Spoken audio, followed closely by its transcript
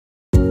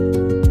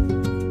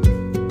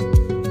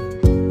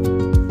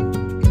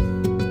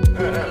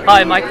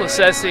Hi, Mike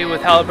Leccese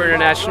with Haliburton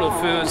International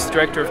Foods,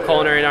 Director of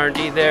Culinary and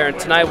R&D there, and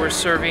tonight we're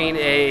serving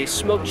a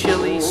smoked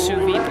chili sous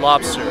vide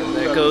lobster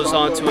that goes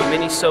onto a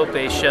mini sope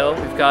shell.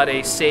 We've got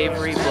a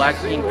savory black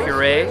bean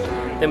puree,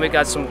 then we've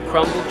got some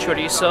crumbled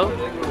chorizo.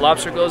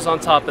 Lobster goes on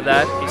top of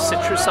that, a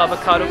citrus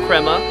avocado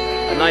crema,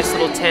 a nice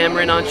little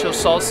tamarind ancho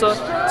salsa,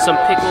 some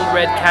pickled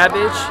red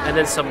cabbage, and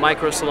then some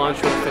micro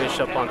cilantro to finish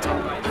up on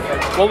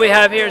top. What we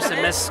have here is the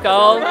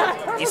Mezcal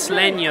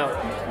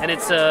Isleño, and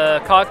it's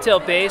a cocktail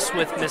base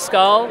with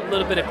mezcal, a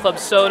little bit of club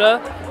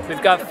soda.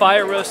 We've got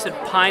fire roasted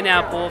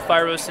pineapple,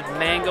 fire roasted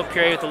mango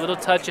puree with a little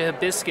touch of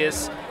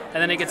hibiscus,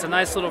 and then it gets a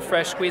nice little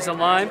fresh squeeze of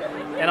lime.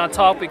 And on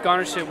top we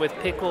garnish it with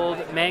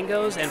pickled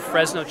mangoes and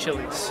Fresno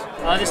chilies.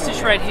 This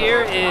dish right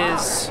here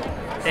is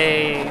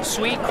a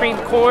sweet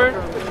creamed corn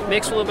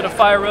mixed with a little bit of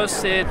fire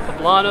roasted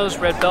poblanos,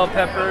 red bell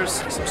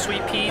peppers, some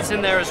sweet peas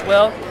in there as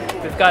well.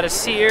 We've got a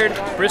seared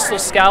Bristol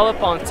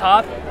scallop on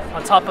top.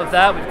 On top of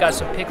that, we've got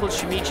some pickled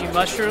shimichi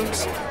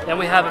mushrooms. Then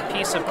we have a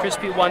piece of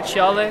crispy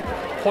guanciale,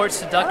 port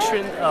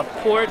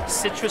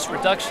citrus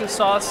reduction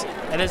sauce,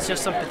 and it's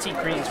just some petite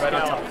greens right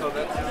on top.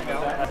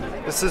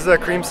 This is the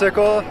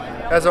Creamsicle.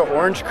 It has an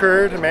orange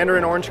curd,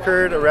 mandarin orange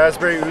curd, a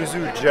raspberry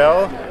yuzu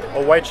gel,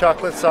 a white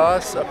chocolate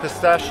sauce, a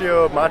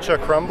pistachio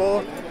matcha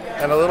crumble,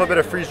 and a little bit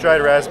of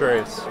freeze-dried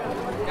raspberries.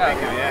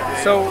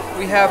 So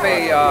we have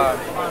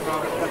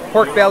a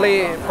pork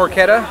belly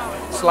porchetta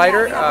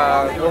slider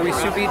where we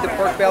sous vide the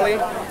pork belly,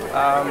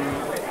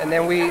 and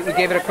then we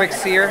gave it a quick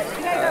sear,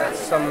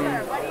 some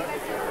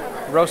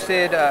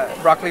roasted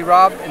broccoli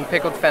rabe and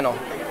pickled fennel.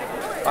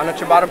 On a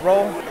ciabatta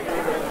roll,